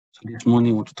So this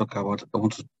morning, I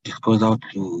want to discuss how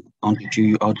to show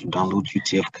you how to download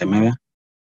UCSF Chimera,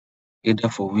 either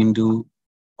for Windows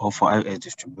or for iOS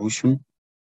distribution.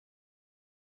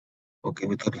 Okay,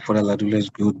 without further ado, let's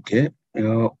go there.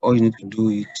 All you need to do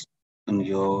is on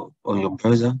your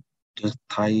browser, just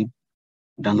type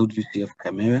download UCSF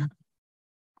Chimera,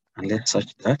 and let's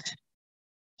search that.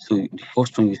 So the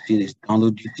first one you see is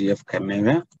download UCSF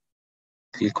Chimera.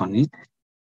 Click on it,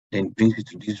 then it brings you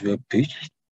to this web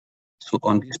page. So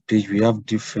on this page, we have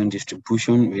different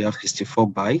distribution. We have 64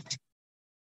 bytes.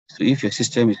 So if your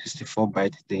system is 64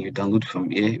 bytes, then you download from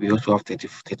here. We also have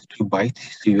 32 bytes.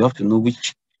 So you have to know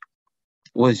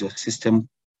what is your system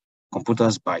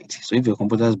computer's byte. So if your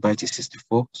computer's byte is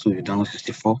 64, so you download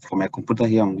 64. For my computer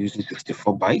here, I'm using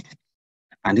 64 bytes.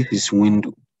 And this is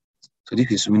Windows. So this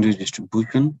is Windows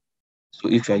distribution. So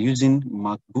if you're using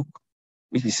MacBook,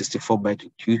 which is 64 bytes,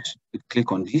 you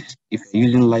click on this. If you're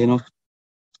using Linux,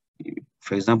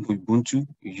 for example, Ubuntu,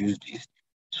 you use this.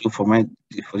 So for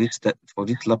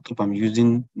this laptop, I'm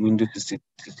using Windows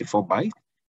 64 bytes.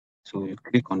 So you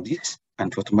click on this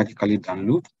and automatically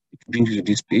download. It brings you to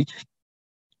this page,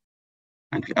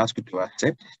 and we ask you to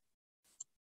accept.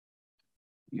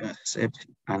 You accept,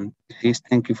 and it says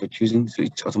thank you for choosing. So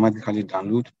it's automatically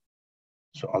download.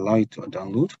 So allow it to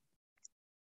download.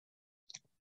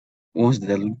 Once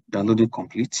the downloading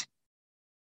complete,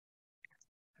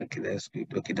 okay, that's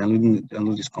good. Okay,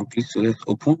 download is complete. So let's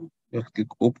open. Just click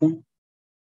open,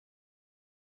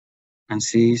 and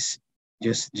says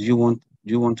just do you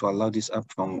want to allow this app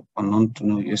from unknown to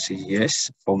know? You say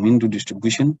yes. For Windows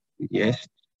distribution, yes.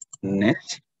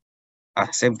 Next,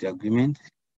 accept the agreement,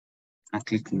 and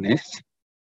click next.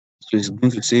 So it's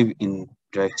going to save in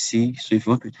drive C. So if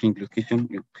you want to change location,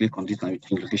 you click on this and you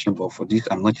change location. But for this,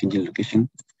 I'm not changing location.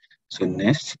 So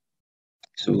next.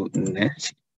 So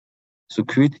next. So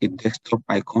create a desktop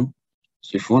icon.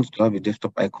 So if you want to have a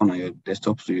desktop icon on your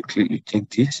desktop, so you check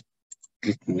this,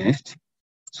 click next.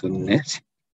 So next.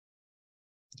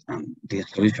 And the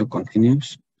installation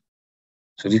continues.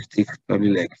 So this takes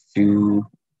probably like a few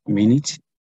minutes.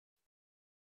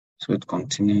 So it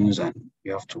continues, and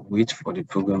you have to wait for the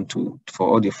program for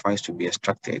all the files to be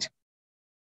extracted.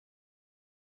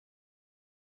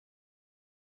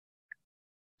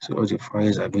 So all the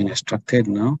files are being extracted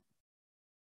now.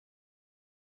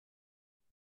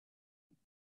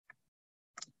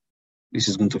 This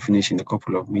is going to finish in a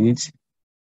couple of minutes.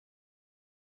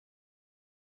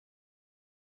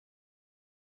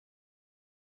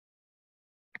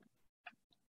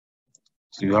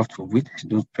 So you have to wait.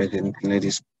 Don't press anything. Let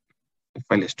this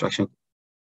file extraction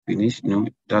finish.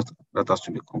 That has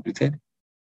to be completed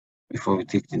before we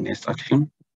take the next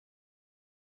action.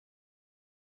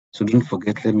 So don't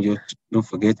forget. Don't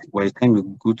forget. By the time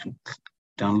you go to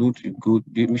download,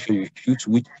 make sure you choose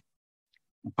which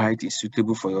byte is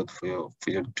suitable for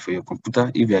your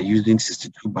computer. If you are using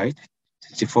 62 bytes,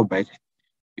 64 bytes,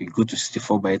 you go to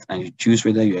 64 bytes and you choose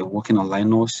whether you are working on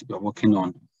Linux, you are working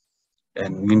on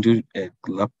Windows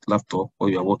laptop, or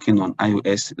you are working on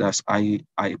iOS, that's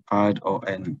iPad or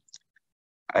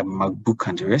a MacBook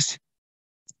and the rest.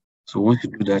 So once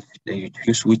you do that, then you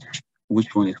choose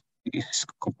which one is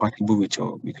compatible with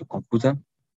your computer.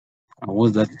 And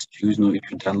once that is chosen, if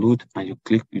you download and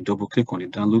you double click on the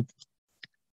download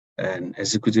and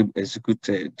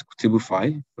executable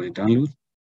file for the download,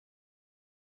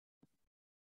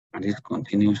 and it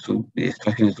continues. So the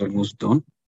extraction is almost done.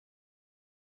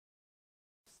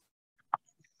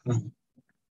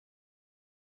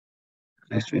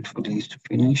 Let's wait for this to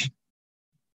finish.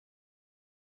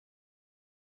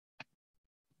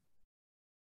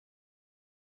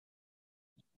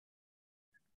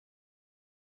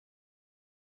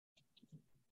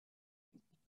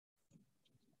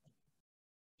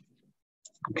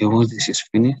 Okay, once this is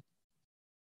finished,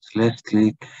 so let's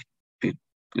click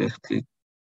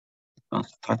on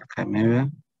Start Chimera,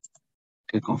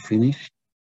 click on Finish.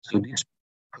 So this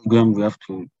program, we have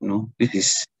to know, this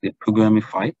is the programming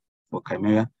file for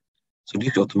Chimera. So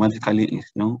this automatically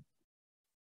is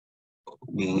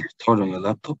being installed on your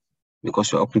laptop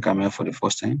because you're opening Chimera for the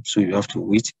first time. So you have to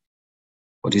wait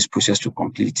for this process to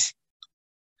complete.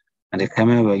 And the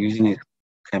Chimera we're using is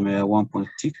Chimera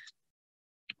 1.16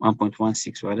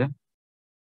 rather.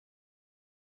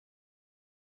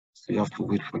 So you have to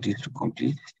wait for this to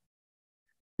complete.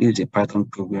 This is a Python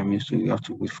programming, so you have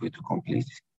to wait for it to complete.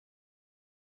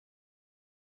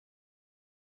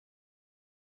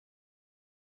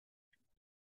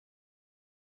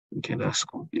 Okay, that's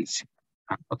complete.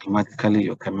 And automatically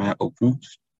your camera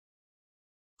opens.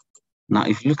 Now,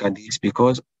 if you look at this,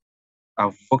 because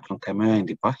I've worked on camera in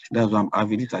the past, that's why I'm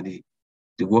having these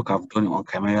the work I've done on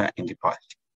Chimera in the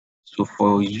past. So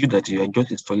for you that you are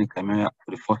just installing Chimera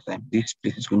for the first time, this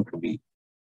place is going to be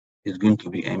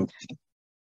empty.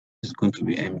 It's going to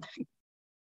be empty.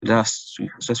 We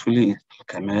successfully installed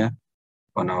Chimera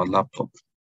on our laptop.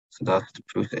 So that's the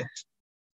process.